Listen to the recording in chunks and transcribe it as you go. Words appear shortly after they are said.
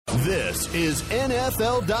This is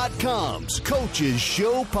NFL.com's Coaches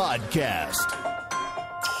Show podcast.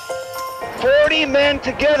 40 men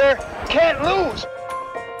together can't lose.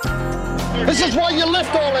 This is why you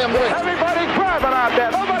lift all them weights. Everybody grabbing out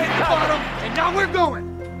there. Nobody touching them. And now we're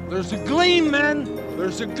going. There's a gleam, men.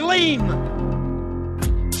 There's a gleam.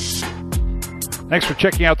 Thanks for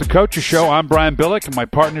checking out the Coaches Show. I'm Brian Billick and my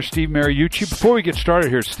partner Steve Mariucci. Before we get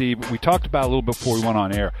started here, Steve, we talked about a little before we went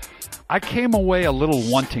on air. I came away a little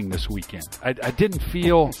wanting this weekend. I didn't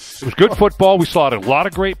feel it was good football. We saw a lot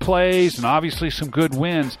of great plays and obviously some good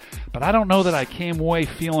wins. But I don't know that I came away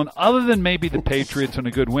feeling, other than maybe the Patriots and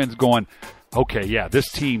the good wins, going, okay, yeah,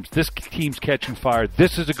 this team's catching fire.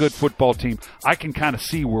 This is a good football team. I can kind of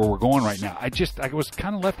see where we're going right now. I was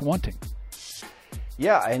kind of left wanting.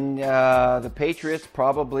 Yeah, and the Patriots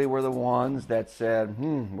probably were the ones that said,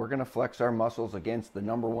 we're going to flex our muscles against the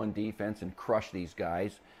number one defense and crush these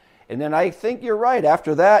guys. And then I think you're right.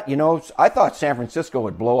 After that, I thought San Francisco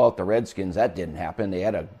would blow out the Redskins. That didn't happen. They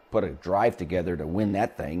had to put a drive together to win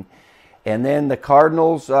that thing. And then the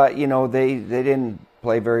Cardinals, they didn't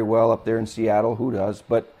play very well up there in Seattle. Who does?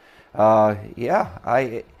 But, if you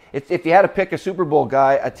had to pick a Super Bowl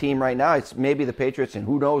team right now, it's maybe the Patriots and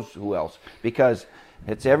who knows who else, because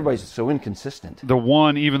everybody's so inconsistent. The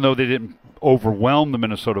one, even though they didn't overwhelm the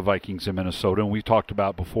Minnesota Vikings in Minnesota, and we talked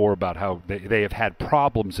about before about how they have had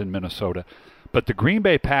problems in Minnesota, but the Green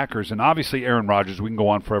Bay Packers, and obviously Aaron Rodgers, we can go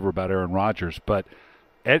on forever about Aaron Rodgers, but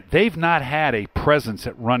they've not had a presence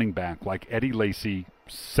at running back like Eddie Lacy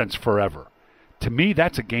since forever. To me,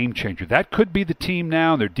 that's a game changer. That could be the team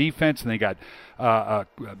now, and their defense, and they got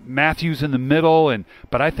Matthews in the middle.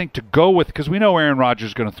 But I think to go with, because we know Aaron Rodgers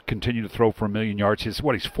is going to continue to throw for 1,000,000 yards. He's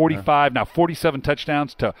 45 now, 47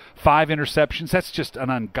 touchdowns to 5 interceptions. That's just an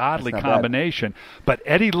ungodly combination. Bad. But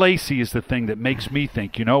Eddie Lacy is the thing that makes me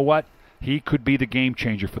think, you know what? He could be the game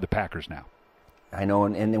changer for the Packers now. I know,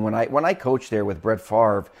 and when I coached there with Brett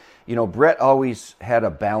Favre, Brett always had a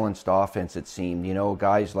balanced offense, it seemed.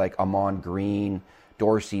 Guys like Amon Green,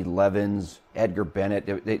 Dorsey Levens, Edgar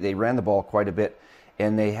Bennett, they ran the ball quite a bit.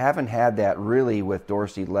 And they haven't had that really with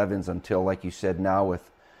Dorsey Levens until, like you said, now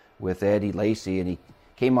with Eddie Lacy. And he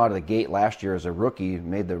came out of the gate last year as a rookie,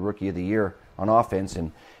 made the Rookie of the Year on offense,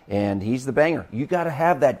 and he's the banger. You got to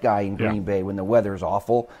have that guy in Green Bay when the weather's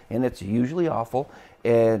awful, and it's usually awful.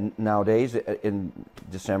 And nowadays in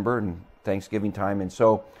December and Thanksgiving time. And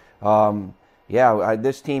so,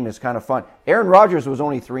 this team is kind of fun. Aaron Rodgers was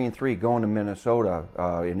only 3-3 going to Minnesota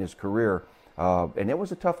in his career, and it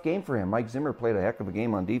was a tough game for him. Mike Zimmer played a heck of a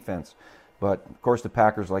game on defense, but of course the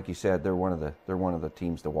Packers, like you said, they're one of the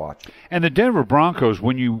teams to watch. And the Denver Broncos,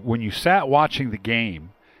 when you sat watching the game,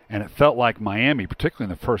 and it felt like Miami,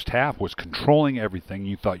 particularly in the first half, was controlling everything.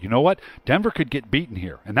 You thought, you know what? Denver could get beaten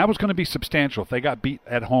here. And that was going to be substantial if they got beat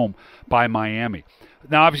at home by Miami.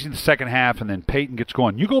 Now, obviously, the second half, and then Peyton gets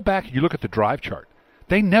going. You go back and you look at the drive chart.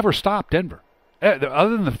 They never stopped Denver.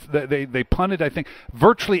 Other than they punted, I think,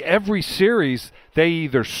 virtually every series, they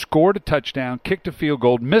either scored a touchdown, kicked a field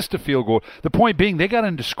goal, missed a field goal. The point being, they got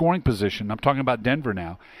into scoring position. I'm talking about Denver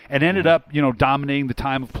now, and ended up, dominating the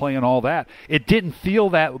time of play and all that. It didn't feel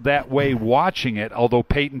that way watching it, although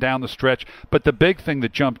Peyton down the stretch. But the big thing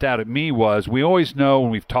that jumped out at me was, we always know,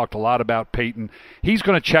 and we've talked a lot about Peyton, he's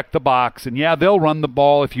going to check the box, and they'll run the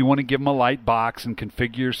ball if you want to give him a light box and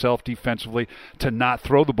configure yourself defensively to not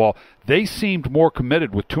throw the ball. They seemed more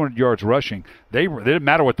committed with 200 yards rushing. They didn't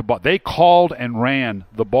matter what the ball. They called and ran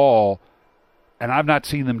the ball, and I've not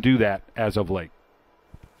seen them do that as of late.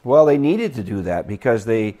 Well, they needed to do that because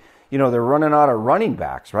they're running out of running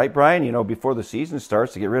backs, right, Brian? Before the season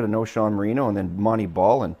starts, to get rid of Noshawn Marino, and then Monty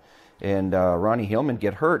Ball and Ronnie Hillman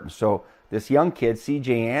get hurt. And so this young kid,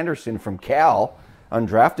 C.J. Anderson from Cal,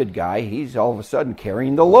 undrafted guy, he's all of a sudden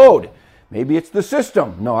carrying the load. Maybe it's the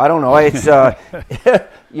system. No, I don't know. It's but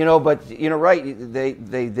right.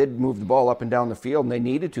 They did move the ball up and down the field, and they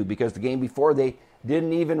needed to, because the game before they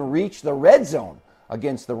didn't even reach the red zone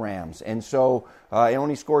against the Rams, and so they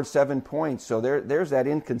only scored 7 points. So there's that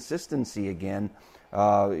inconsistency again.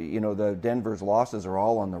 The Denver's losses are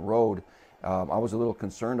all on the road. I was a little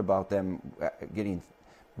concerned about them getting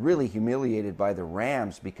really humiliated by the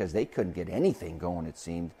Rams because they couldn't get anything going, it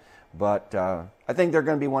seemed. But I think they're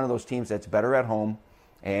going to be one of those teams that's better at home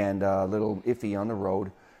and a little iffy on the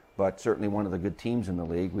road, but certainly one of the good teams in the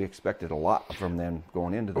league. We expected a lot from them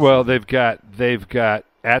going into the season. They've got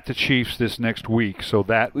at the Chiefs this next week, so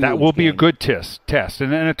that will be a good test,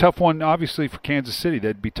 and a tough one, obviously, for Kansas City.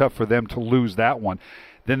 That'd be tough for them to lose that one.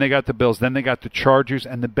 Then they got the Bills. Then they got the Chargers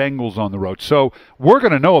and the Bengals on the road. So we're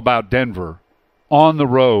going to know about Denver on the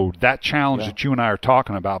road, that challenge that you and I are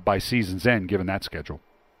talking about by season's end, given that schedule.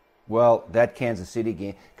 Well, that Kansas City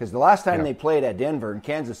game, because the last time they played at Denver, and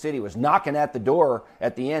Kansas City was knocking at the door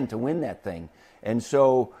at the end to win that thing. And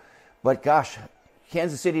so, but gosh,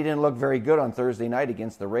 Kansas City didn't look very good on Thursday night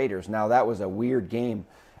against the Raiders. Now, that was a weird game,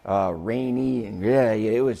 rainy, and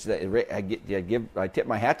it was. I tip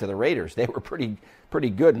my hat to the Raiders. They were pretty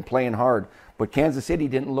good and playing hard. But Kansas City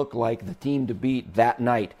didn't look like the team to beat that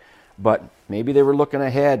night. But maybe they were looking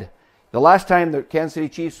ahead. The last time the Kansas City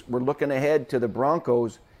Chiefs were looking ahead to the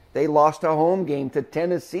Broncos, they lost a home game to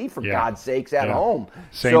Tennessee, for God's sakes, at home.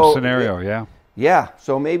 Same scenario, Yeah,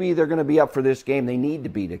 so maybe they're going to be up for this game. They need to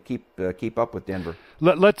be to keep up with Denver.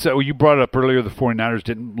 Let's. You brought it up earlier. The 49ers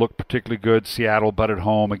didn't look particularly good. Seattle butted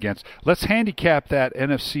home against. Let's handicap that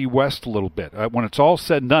NFC West a little bit. When it's all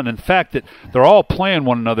said and done, in fact, that they're all playing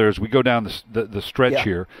one another as we go down the stretch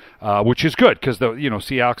here, which is good because the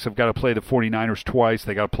Seahawks have got to play the 49ers twice.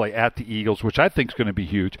 They got to play at the Eagles, which I think is going to be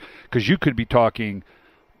huge because you could be talking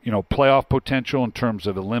playoff potential in terms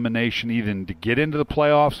of elimination, even to get into the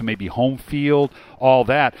playoffs, and maybe home field, all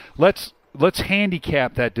that. Let's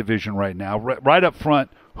handicap that division right now. Right up front,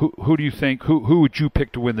 who do you think? Who would you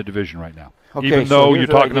pick to win the division right now? Okay, even though you're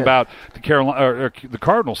talking about the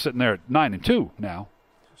Cardinals sitting there at 9-2 now.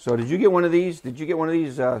 So did you get one of these?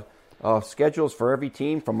 Schedules for every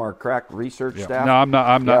team from our crack research staff? No, I'm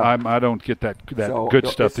not. I don't get that good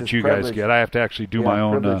stuff that you guys get. I have to actually do my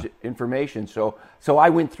own information. So I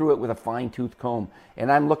went through it with a fine-tooth comb,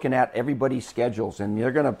 and I'm looking at everybody's schedules, and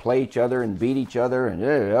they're going to play each other and beat each other, and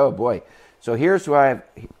oh boy. So here's who I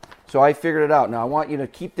figured it out. Now I want you to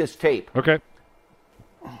keep this tape. Okay.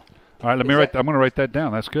 All right, I'm going to write that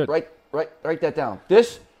down. That's good. Write that down.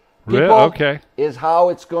 This, people, is how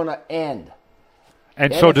it's going to end.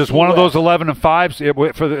 And so does one of those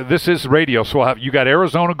 11-5s? This is radio, so you got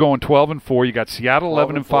Arizona going 12-4, you got Seattle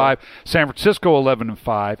 11-5, San Francisco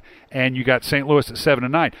 11-5, and you got St. Louis at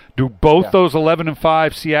 7-9. Do both those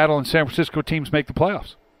 11-5 Seattle and San Francisco teams make the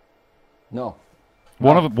playoffs? No.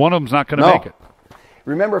 One of them's not going to make it.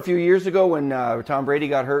 Remember a few years ago when Tom Brady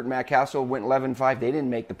got hurt and Matt Castle went 11-5? They didn't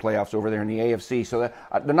make the playoffs over there in the AFC. So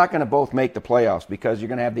they're not going to both make the playoffs because you're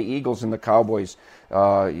going to have the Eagles and the Cowboys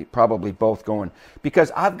probably both going.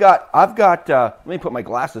 Because I've got let me put my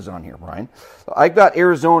glasses on here, Brian. I've got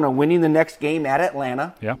Arizona winning the next game at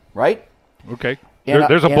Atlanta. Yeah. Right? Okay.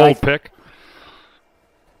 There's a bold pick.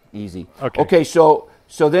 Easy. Okay. So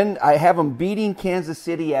then I have them beating Kansas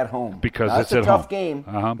City at home. Because it's a tough home. game.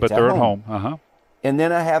 But they're at home. And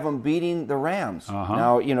then I have them beating the Rams.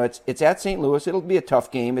 Now, it's at St. Louis. It'll be a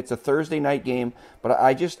tough game. It's a Thursday night game, but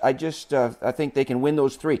I think they can win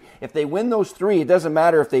those three. If they win those three, it doesn't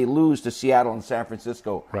matter if they lose to Seattle and San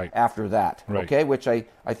Francisco after that. Right. Okay, which I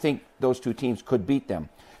think those two teams could beat them.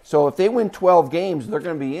 So if they win 12 games, they're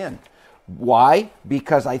going to be in. Why?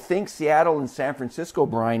 Because I think Seattle and San Francisco,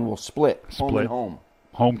 Brian, will split home and home.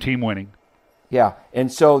 Home team winning. Yeah, and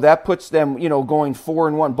so that puts them, going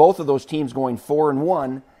 4-1. Both of those teams going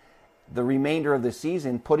 4-1. The remainder of the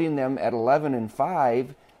season, putting them at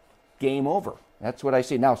 11-5, game over. That's what I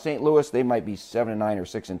see. Now, St. Louis, they might be 7-9 or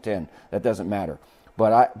 6-10. That doesn't matter.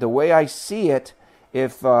 But the way I see it,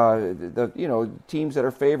 if the teams that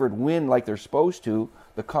are favored win like they're supposed to,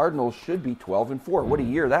 the Cardinals should be 12-4. What a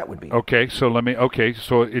year that would be. Okay, so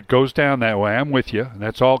so it goes down that way. I'm with you.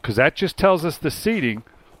 That's all, because that just tells us the seeding.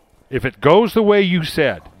 If it goes the way you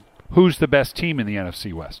said, who's the best team in the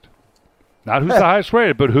NFC West? Not who's the highest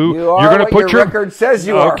rated, but who you're going to put your record says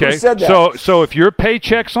you are. Okay, who said that? So if your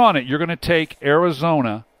paycheck's on it, you're going to take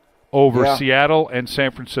Arizona over Seattle and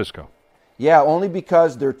San Francisco. Yeah, only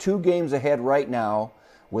because they're 2 games ahead right now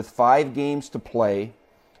with 5 games to play,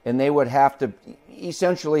 and they would have to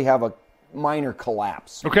essentially have a minor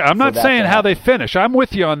collapse. Okay, I'm not saying how they finish. I'm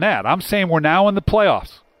with you on that. I'm saying we're now in the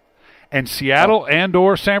playoffs. And Seattle and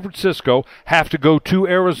or San Francisco have to go to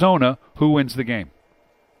Arizona. Who wins the game?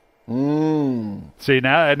 See,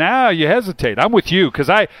 now you hesitate. I'm with you because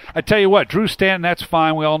I tell you what, Drew Stanton, that's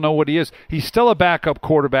fine. We all know what he is. He's still a backup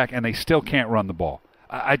quarterback, and they still can't run the ball.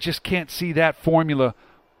 I just can't see that formula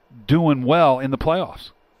doing well in the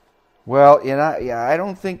playoffs. Well, I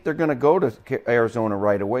don't think they're going to go to Arizona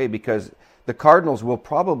right away because the Cardinals will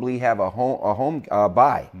probably have a home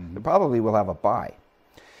bye. Mm-hmm. They probably will have a bye.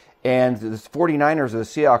 And the 49ers or the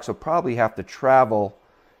Seahawks will probably have to travel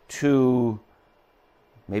to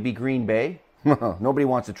maybe Green Bay. Nobody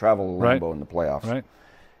wants to travel to Lambeau in the playoffs. Right.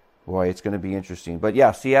 Boy, it's going to be interesting. But,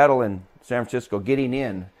 yeah, Seattle and San Francisco getting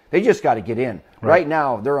in. They just got to get in. Right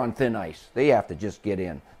now, they're on thin ice. They have to just get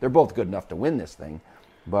in. They're both good enough to win this thing,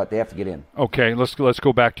 but they have to get in. Okay, let's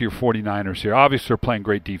go back to your 49ers here. Obviously, they're playing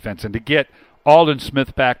great defense. And to get Aldon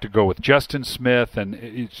Smith back to go with Justin Smith, and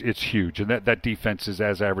it's huge. And that defense is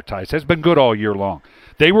as advertised. Has been good all year long.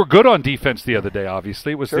 They were good on defense the other day,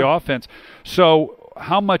 obviously. It was the offense. So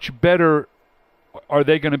how much better are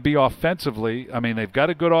they going to be offensively? I mean, they've got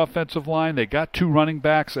a good offensive line. They got 2 running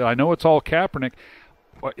backs. I know it's all Kaepernick.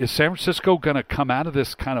 Is San Francisco going to come out of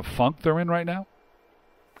this kind of funk they're in right now?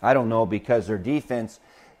 I don't know, because their defense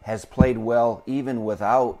has played well even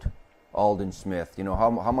without Aldon Smith. You know,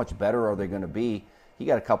 how much better are they going to be? He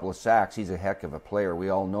got a couple of sacks. He's a heck of a player. We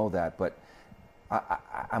all know that. But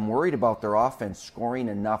I'm worried about their offense scoring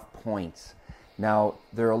enough points. Now,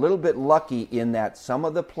 they're a little bit lucky in that some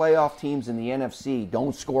of the playoff teams in the NFC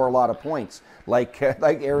don't score a lot of points, like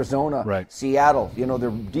Arizona, Seattle. You know, they're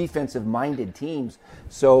defensive-minded teams.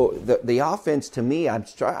 So the offense, to me, I'm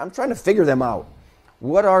trying to figure them out.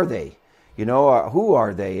 What are they? You know, who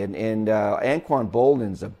are they? And Anquan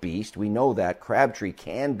Boldin's a beast. We know that. Crabtree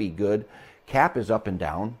can be good. Cap is up and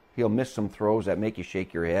down. He'll miss some throws that make you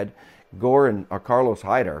shake your head. Gore and Carlos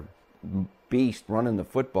Hyde are beast running the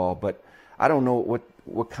football, but I don't know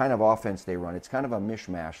what kind of offense they run. It's kind of a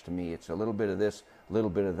mishmash to me. It's a little bit of this, a little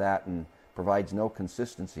bit of that, and provides no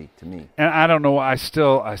consistency to me. And I don't know. I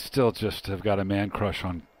still just have got a man crush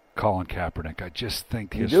on Colin Kaepernick. I just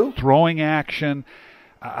think his throwing action.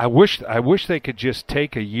 I wish they could just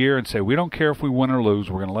take a year and say, we don't care if we win or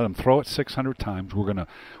lose. We're going to let him throw it 600 times. We're going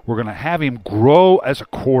to have him grow as a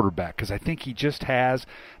quarterback, because I think he just has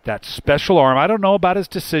that special arm. I don't know about his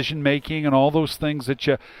decision making and all those things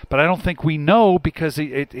but I don't think we know, because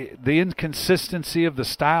the inconsistency of the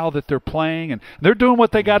style that they're playing, and they're doing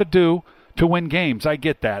what they got to do to win games. I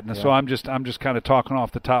get that, and so I'm just kind of talking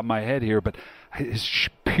off the top of my head here, but his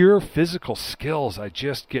pure physical skills, I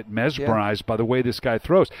just get mesmerized by the way this guy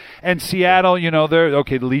throws. And Seattle, you know, they're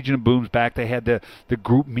okay. The Legion of Boom's back. They had the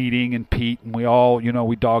group meeting and Pete, and we all, you know,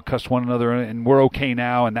 we dog cussed one another, and we're okay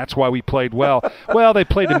now, and that's why we played well. Well, they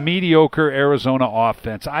played a mediocre Arizona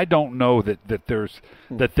offense. I don't know that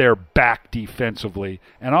they're back defensively,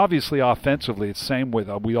 and obviously offensively, it's the same with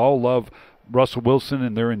we all love Russell Wilson,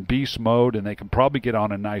 and they're in beast mode, and they can probably get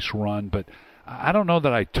on a nice run, but I don't know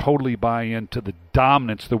that I totally buy into the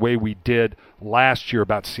dominance the way we did last year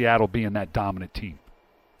about Seattle being that dominant team.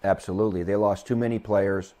 Absolutely. They lost too many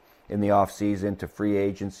players in the offseason to free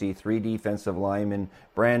agency, 3 defensive linemen,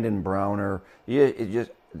 Brandon Browner, Breno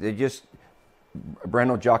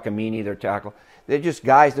Giacomini, their tackle. They're just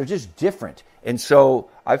guys, they're just different. And so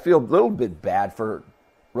I feel a little bit bad for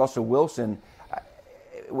Russell Wilson.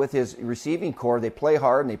 With his receiving core, they play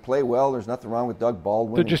hard and they play well. There's nothing wrong with Doug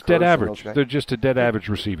Baldwin. They're just dead average. They're just a dead average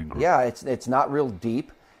receiving group. Yeah, it's not real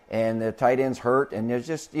deep, and the tight ends hurt, and there's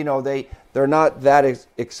just, you know, they're not that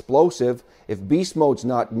explosive. If beast mode's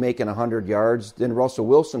not making 100 yards, then Russell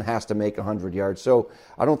Wilson has to make 100 yards. So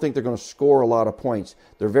I don't think they're going to score a lot of points.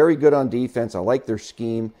 They're very good on defense. I like their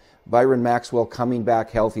scheme. Byron Maxwell coming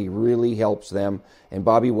back healthy really helps them, and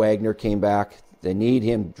Bobby Wagner came back. They need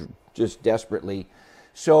him just desperately.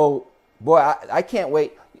 So, boy, I can't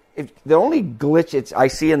wait. The only glitch I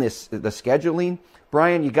see in the scheduling,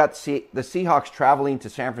 Brian, you got the Seahawks traveling to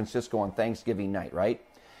San Francisco on Thanksgiving night, right?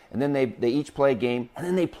 And then they each play a game, and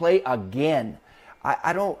then they play again.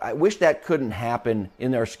 I wish that couldn't happen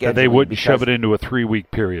in their schedule. They wouldn't shove it into a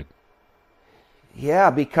 3-week period.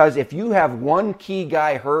 Yeah, because if you have one key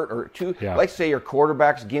guy hurt or two, let's say your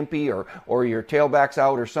quarterback's gimpy or your tailback's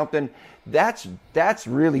out or something, that's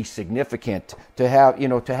really significant to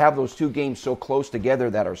have those 2 games so close together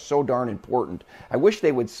that are so darn important. I wish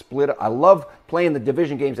they would split. I love playing the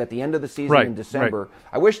division games at the end of the season in December. Right.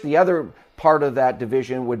 I wish the other part of that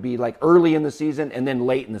division would be like early in the season and then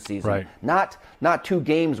late in the season. Right. Not 2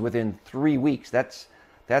 games within 3 weeks. That's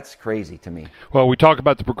crazy to me. Well, we talk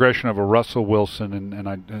about the progression of a Russell Wilson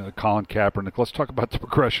and Colin Kaepernick. Let's talk about the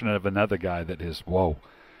progression of another guy that is, whoa.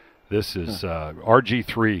 This is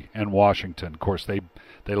RG3 and Washington. Of course, they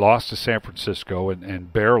lost to San Francisco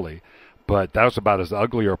and barely, but that was about as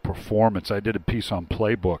ugly a performance. I did a piece on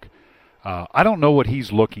Playbook. I don't know what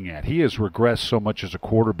he's looking at. He has regressed so much as a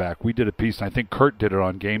quarterback. We did a piece, and I think Kurt did it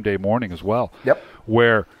on Game Day Morning as well,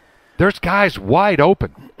 where there's guys wide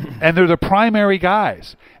open, and they're the primary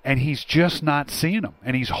guys, and he's just not seeing them,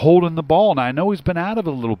 and he's holding the ball. And I know he's been out of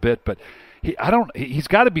it a little bit, but he's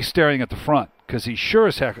got to be staring at the front, because he sure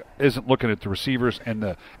as heck isn't looking at the receivers and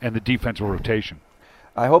the defensive rotation.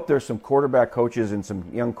 I hope there's some quarterback coaches and some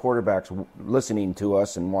young quarterbacks listening to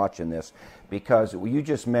us and watching this, because you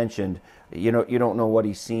just mentioned, you don't know what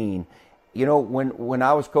he's seeing. You know, when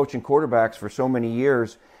I was coaching quarterbacks for so many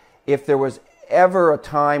years, if there was ever a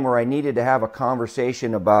time where I needed to have a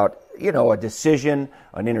conversation about, a decision,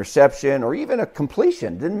 an interception, or even a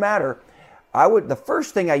completion, didn't matter, the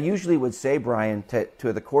first thing I usually would say, Brian,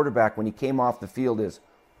 to the quarterback when he came off the field is,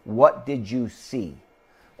 what did you see?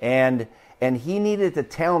 And he needed to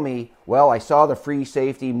tell me, well, I saw the free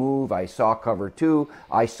safety move, I saw cover 2,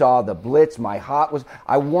 I saw the blitz, my heart was,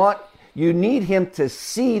 you need him to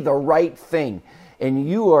see the right thing. And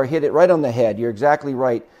you are hit it right on the head. You're exactly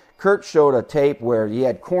right. Kurt showed a tape where he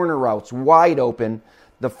had corner routes wide open,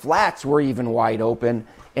 the flats were even wide open,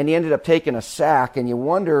 and he ended up taking a sack, and you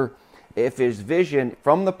wonder if his vision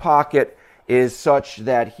from the pocket is such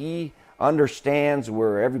that he understands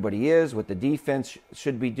where everybody is, what the defense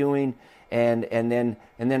should be doing, and then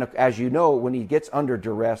as you know, when he gets under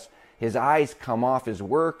duress, his eyes come off his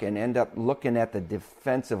work and end up looking at the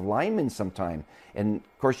defensive lineman sometime. And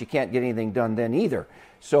of course, you can't get anything done then either.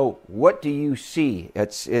 So, what do you see?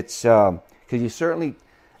 It's because he's certainly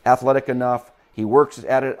athletic enough. He works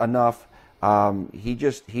at it enough.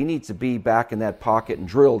 He needs to be back in that pocket and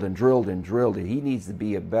drilled. He needs to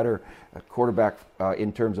be a better quarterback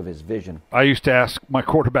in terms of his vision. I used to ask my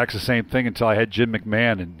quarterbacks the same thing until I had Jim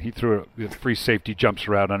McMahon, and he threw a free safety, jumps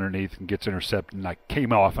around underneath and gets intercepted, and I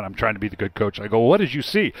came off, and I'm trying to be the good coach. I go, well, what did you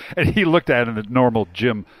see? And he looked at it in the normal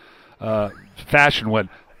Jim fashion, went,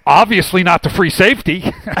 obviously not the free safety.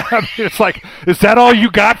 I mean, it's like, is that all you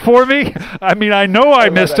got for me? I mean, I know I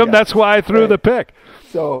missed him. That's why I threw the pick.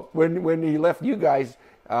 So when he left you guys,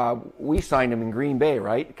 we signed him in Green Bay,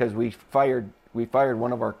 right? Because we fired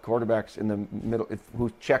one of our quarterbacks in the middle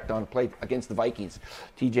who checked on a play against the Vikings,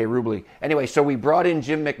 TJ Rubley. Anyway, so we brought in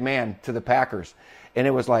Jim McMahon to the Packers. And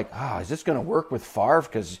it was like, is this going to work with Favre?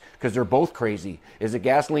 Because they're both crazy. Is it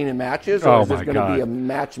gasoline and matches, or is this going to be a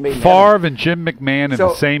match made in Favre heaven? and Jim McMahon in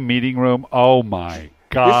the same meeting room? Oh, my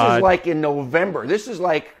God. This is like in November. This is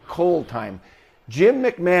like cold time. Jim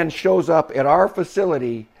McMahon shows up at our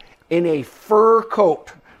facility in a fur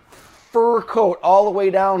coat all the way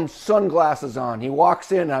down, sunglasses on. He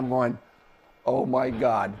walks in, I'm going, oh, my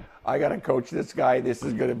God. I got to coach this guy. This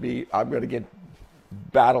is going to be, I'm going to get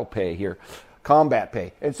battle pay here. Combat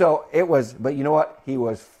pay. And so it was, but you know what? He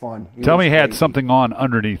was fun. Tell me he had something on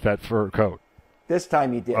underneath that fur coat. This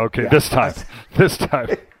time he did. Okay, yeah. this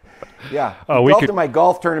time. Yeah. Oh, we golfed in my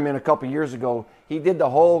golf tournament a couple years ago. He did the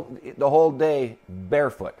whole day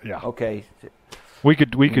barefoot. Yeah. Okay. We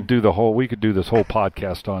could do this whole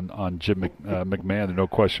podcast on Jim McMahon. No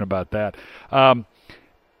question about that. Well,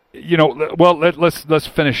 let's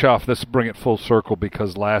finish off. Let's bring it full circle,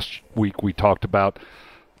 because last week we talked about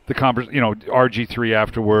the RG3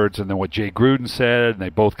 afterwards, and then what Jay Gruden said, and they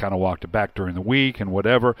both kind of walked it back during the week and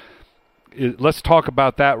whatever. Let's talk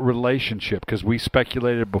about that relationship, because we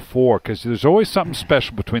speculated before, because there's always something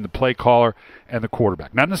special between the play caller and the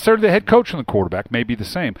quarterback. Not necessarily the head coach and the quarterback, may be the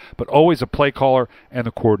same, but always a play caller and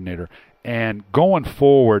the coordinator. And going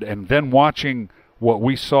forward, and then watching what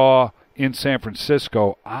we saw in San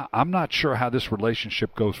Francisco, I'm not sure how this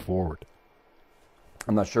relationship goes forward.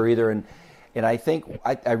 I'm not sure either, and I think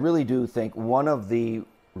I really do think one of the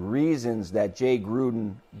reasons that Jay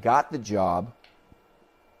Gruden got the job,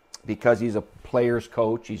 because he's a player's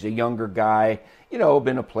coach, he's a younger guy,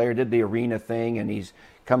 been a player, did the arena thing, and he's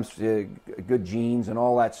comes to good genes and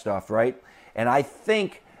all that stuff, right? And I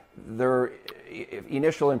think their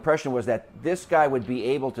initial impression was that this guy would be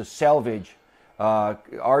able to salvage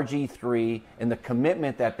RG3 and the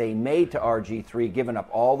commitment that they made to RG3, giving up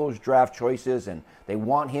all those draft choices, and they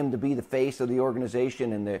want him to be the face of the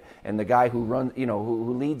organization and the guy who runs,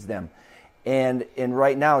 who leads them. And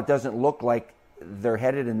right now it doesn't look like they're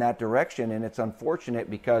headed in that direction, and it's unfortunate,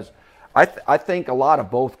 because I think a lot of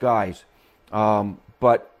both guys,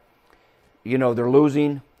 but they're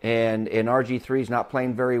losing, and RG3's not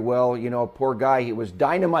playing very well. Poor guy, he was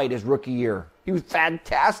dynamite his rookie year. He was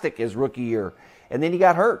fantastic his rookie year. And then he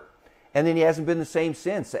got hurt. And then he hasn't been the same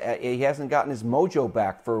since. He hasn't gotten his mojo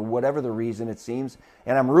back for whatever the reason, it seems.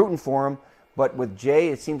 And I'm rooting for him. But with Jay,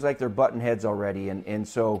 it seems like they're butting heads already. And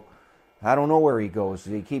so I don't know where he goes.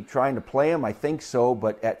 Do they keep trying to play him? I think so.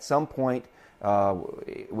 But at some point,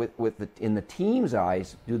 in the team's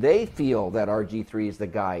eyes, do they feel that RG3 is the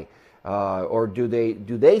guy? Or do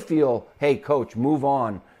they feel, hey, coach, move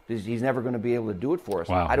on? He's never going to be able to do it for us.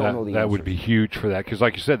 Wow, I don't know the answer. That would be huge for that, because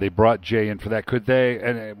like you said, they brought Jay in for that. Could they?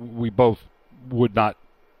 And we both would not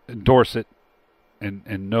endorse it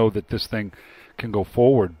and know that this thing can go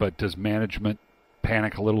forward. But does management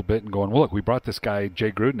panic a little bit and going, well, look, we brought this guy,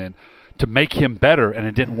 Jay Gruden, in to make him better, and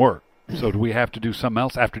it didn't work. So do we have to do something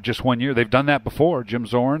else after just 1 year? They've done that before, Jim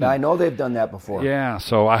Zorn. I know they've done that before. Yeah,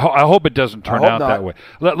 so I hope it doesn't turn out that way.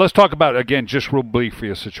 Let's talk about, again, just real briefly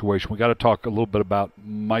a situation. We got to talk a little bit about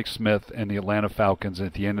Mike Smith and the Atlanta Falcons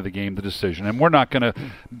at the end of the game, the decision. And we're not going to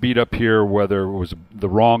beat up here whether it was the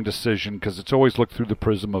wrong decision, because it's always looked through the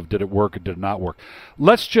prism of did it work or did it not work.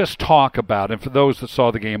 Let's just talk about, and for those that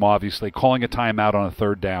saw the game, obviously, calling a timeout on a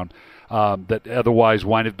third down. That otherwise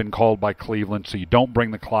might have been called by Cleveland, so you don't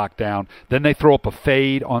bring the clock down. Then they throw up a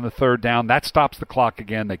fade on the third down. That stops the clock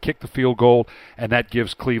again. They kick the field goal, and that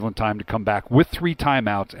gives Cleveland time to come back with 3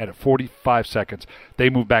 timeouts. At 45 seconds, they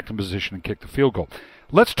move back in position and kick the field goal.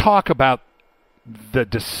 Let's talk about the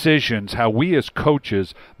decisions, how we as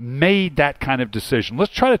coaches made that kind of decision.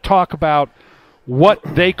 Let's try to talk about what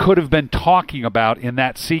they could have been talking about in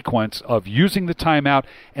that sequence of using the timeout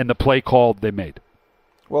and the play call they made.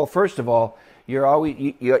 Well, first of all, you're always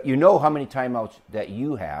you know how many timeouts that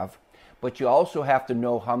you have, but you also have to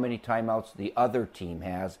know how many timeouts the other team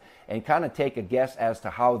has and kind of take a guess as to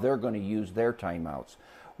how they're going to use their timeouts.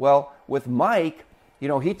 Well, with Mike,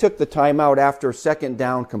 he took the timeout after second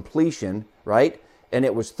down completion, right? And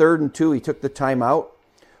it was 3rd and 2. He took the timeout.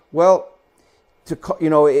 Well,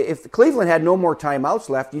 if Cleveland had no more timeouts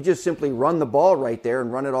left, you just simply run the ball right there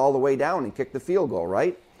and run it all the way down and kick the field goal,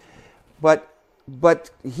 right? But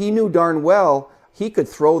he knew darn well he could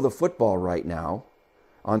throw the football right now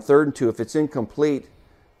on 3rd and 2. If it's incomplete,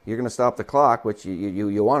 you're going to stop the clock, which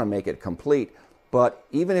you want to make it complete. But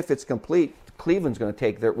even if it's complete, Cleveland's going to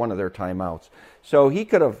take one of their timeouts. So he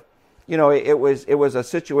could have, it was a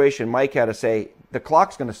situation Mike had to say, the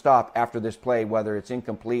clock's going to stop after this play, whether it's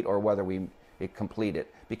incomplete or whether we complete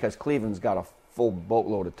it, because Cleveland's got a full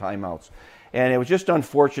boatload of timeouts. And it was just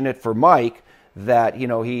unfortunate for Mike that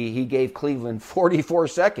he gave Cleveland 44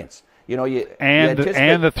 seconds. And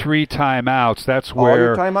the 3 timeouts. That's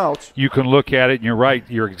where timeouts. You can look at it, and you're right.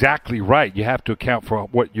 You're exactly right. You have to account for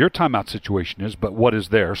what your timeout situation is, but what is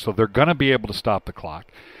there. So they're going to be able to stop the clock.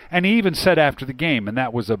 And he even said after the game, and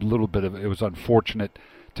that was a little bit of, it was unfortunate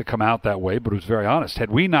to come out that way, but it was very honest.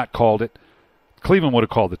 Had we not called it, Cleveland would have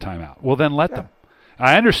called the timeout. Well, then let them.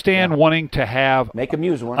 I understand wanting to have make them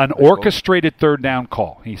use one. An orchestrated third down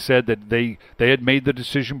call. He said that they had made the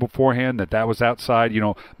decision beforehand that was outside.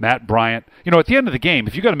 Matt Bryant. At the end of the game,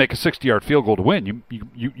 if you got to make a 60-yard field goal to win,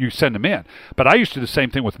 you send him in. But I used to do the same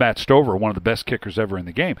thing with Matt Stover, one of the best kickers ever in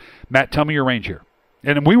the game. Matt, tell me your range here.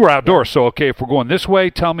 And we were outdoors, so okay, if we're going this way,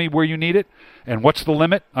 tell me where you need it and what's the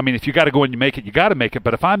limit. I mean, if you got to go and you make it, you got to make it.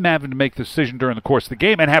 But if I'm having to make the decision during the course of the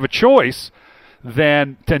game and have a choice,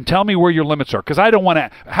 then tell me where your limits are. Because I don't want to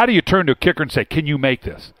 – how do you turn to a kicker and say, can you make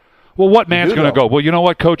this? Well, what man's going to go, well, you know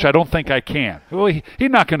what, Coach, I don't think I can. Well, he's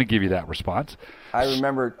not going to give you that response. I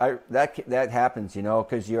remember that happens,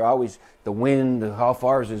 because you're always the wind, how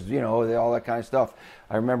far is this, all that kind of stuff.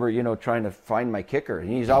 I remember, trying to find my kicker, and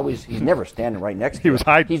he's never standing right next to me. He was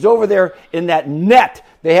hiding. He's over there in that net.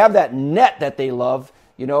 They have that net that they love.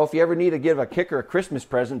 If you ever need to give a kicker a Christmas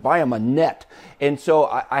present, buy him a net. And so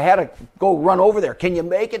I had to go run over there. Can you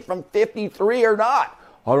make it from 53 or not?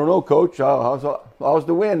 I don't know, Coach. How's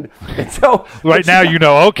the wind? And so right now,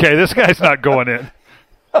 okay, this guy's not going in.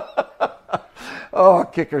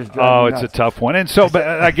 Kickers drive me nuts. It's a tough one. And so, but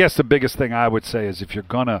I guess the biggest thing I would say is if you're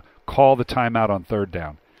going to call the timeout on third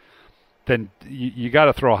down, then you got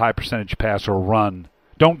to throw a high percentage pass or run.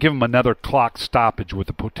 Don't give them another clock stoppage with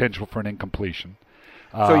the potential for an incompletion.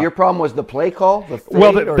 So your problem was the play call?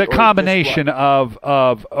 The combination of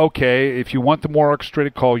okay, if you want the more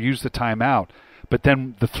orchestrated call, use the timeout. But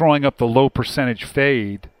then the throwing up the low percentage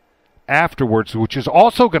fade afterwards, which is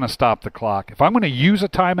also going to stop the clock. If I'm going to use a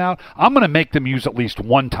timeout, I'm going to make them use at least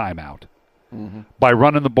one timeout by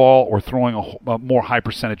running the ball or throwing a more high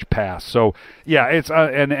percentage pass. So, yeah, it's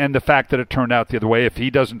and the fact that it turned out the other way, if he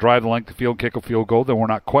doesn't drive the length of the field, kick a field goal, then we're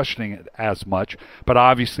not questioning it as much. But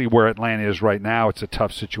obviously where Atlanta is right now, it's a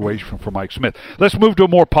tough situation for Mike Smith. Let's move to a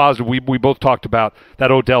more positive. We both talked about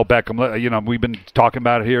that Odell Beckham. We've been talking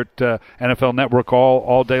about it here at NFL Network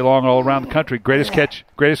all day long, all around the country. Greatest catch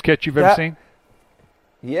you've ever seen?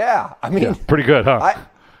 Yeah. I mean, pretty good, huh?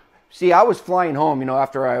 I was flying home,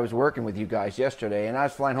 after I was working with you guys yesterday, and I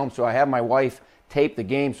was flying home, so I had my wife tape the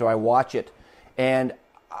game, so I watch it. And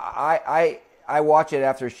I watch it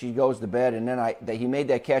after she goes to bed, and then he made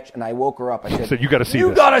that catch, and I woke her up. I said, you got to see this.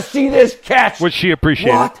 You got to see this catch. Would she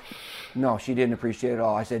appreciate it? No, she didn't appreciate it at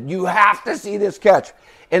all. I said, you have to see this catch.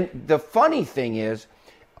 And the funny thing is,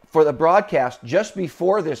 for the broadcast, just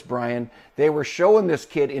before this, Brian, they were showing this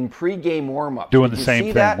kid in pregame warm-ups. Doing the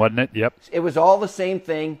same thing, wasn't it? Yep. It was all the same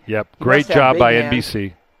thing. Yep. Great job by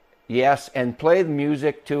NBC. Yes, and play the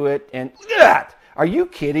music to it. And that, Are you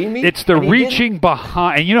kidding me? It's the reaching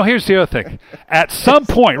behind. And, here's the other thing. At some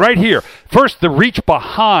point, right here, first the reach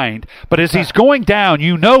behind, but as he's going down,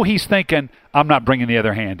 he's thinking, I'm not bringing the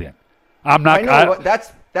other hand in. I'm not. I know.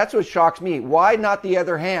 That's what shocks me. Why not the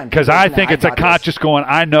other hand? Because I think it's a conscious going,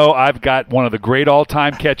 I know I've got one of the great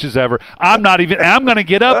all-time catches ever. I'm going to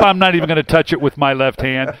get up. I'm not even going to touch it with my left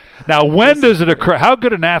hand. Now, when does it occur? How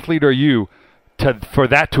good an athlete are you for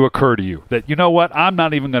that to occur to you? That, you know what, I'm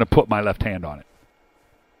not even going to put my left hand on it.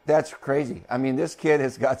 That's crazy. I mean, this kid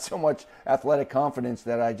has got so much athletic confidence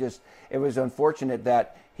that it was unfortunate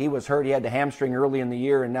that he was hurt. He had the hamstring early in the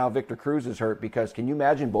year, and now Victor Cruz is hurt because can you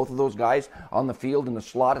imagine both of those guys on the field in the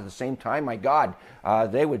slot at the same time? My God,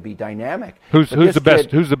 they would be dynamic. Who's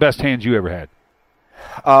the best hands you ever had?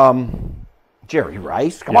 Jerry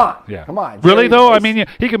Rice. Come on. Really, though? Rice. I mean,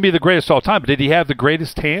 he can be the greatest all time, but did he have the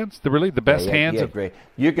greatest hands? The best hands? Yeah, great.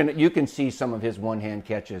 You can see some of his one-hand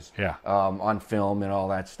catches on film and all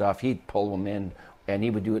that stuff. He'd pull them in, and he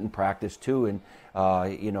would do it in practice too. And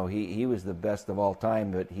he was the best of all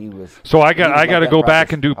time, but he was. So I got to go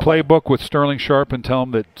back and do playbook with Sterling Sharpe and tell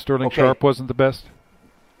him that Sterling Sharpe wasn't the best.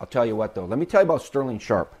 I'll tell you what, though. Let me tell you about Sterling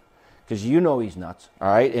Sharpe, because he's nuts. All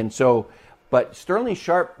right, and so. But Sterling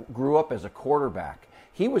Sharpe grew up as a quarterback.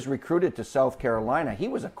 He was recruited to South Carolina. He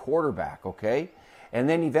was a quarterback, okay? And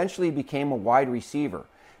then eventually became a wide receiver.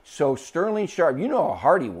 So Sterling Sharpe, you know how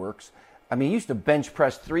hard he works. I mean, he used to bench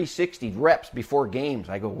press 360 reps before games.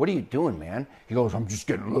 I go, what are you doing, man? He goes, I'm just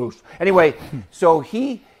getting loose. Anyway,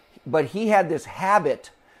 but he had this habit.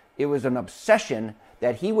 It was an obsession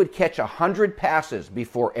that he would catch 100 passes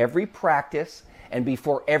before every practice and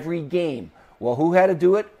before every game. Well, who had to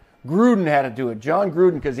do it? Gruden had to do it. John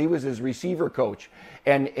Gruden, because he was his receiver coach.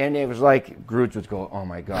 And it was like Gruden would go, oh,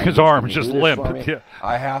 my God. His arms just limp. Yeah.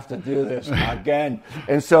 I have to do this again.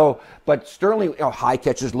 And so, but Sterling, high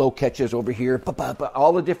catches, low catches over here,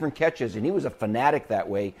 all the different catches. And he was a fanatic that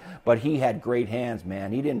way, but he had great hands,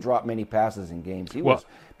 man. He didn't drop many passes in games.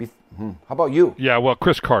 How about you? Yeah, well,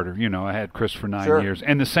 Chris Carter, I had Chris for 9 years.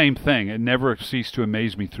 And the same thing. It never ceased to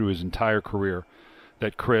amaze me through his entire career.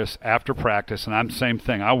 That Chris, after practice, and I'm the same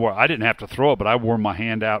thing. I didn't have to throw it, but I wore my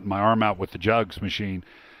hand out and my arm out with the jugs machine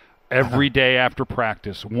every day after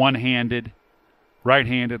practice, one-handed,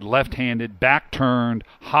 right-handed, left-handed, back turned,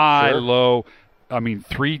 high, low. I mean,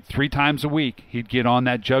 three times a week, he'd get on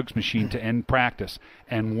that jugs machine to end practice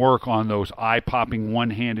and work on those eye-popping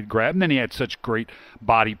one-handed grab. And then he had such great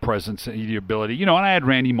body presence and the ability. And I had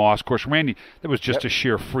Randy Moss. Of course, Randy, that was just a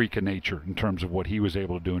sheer freak of nature in terms of what he was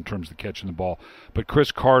able to do in terms of catching the ball. But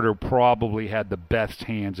Chris Carter probably had the best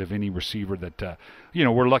hands of any receiver that,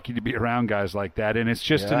 we're lucky to be around guys like that. And it's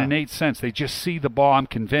just an innate sense. They just see the ball. I'm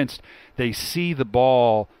convinced they see the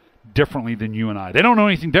ball differently than you and I. They don't know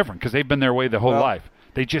anything different because they've been their way the whole life.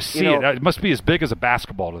 They just see it. It must be as big as a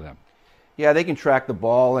basketball to them. Yeah, they can track the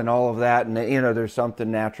ball and all of that, and there's something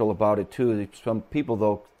natural about it too. Some people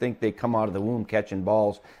though think they come out of the womb catching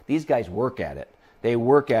balls. These guys work at it. They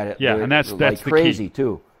work at it. Yeah, and that's like crazy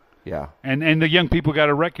too. Yeah, and the young people got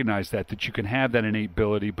to recognize that you can have that innate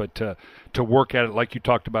ability, but to work at it like you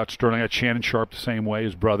talked about Sterling. I had Shannon Sharpe the same way,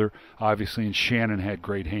 his brother, obviously, and Shannon had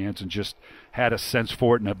great hands and just had a sense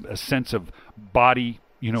for it and a sense of body,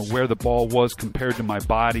 where the ball was compared to my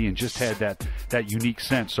body, and just had that unique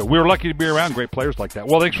sense. So we were lucky to be around great players like that.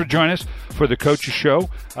 Well, thanks for joining us for the Coaches Show.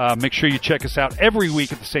 Make sure you check us out every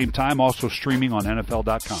week at the same time, also streaming on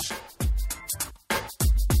NFL.com.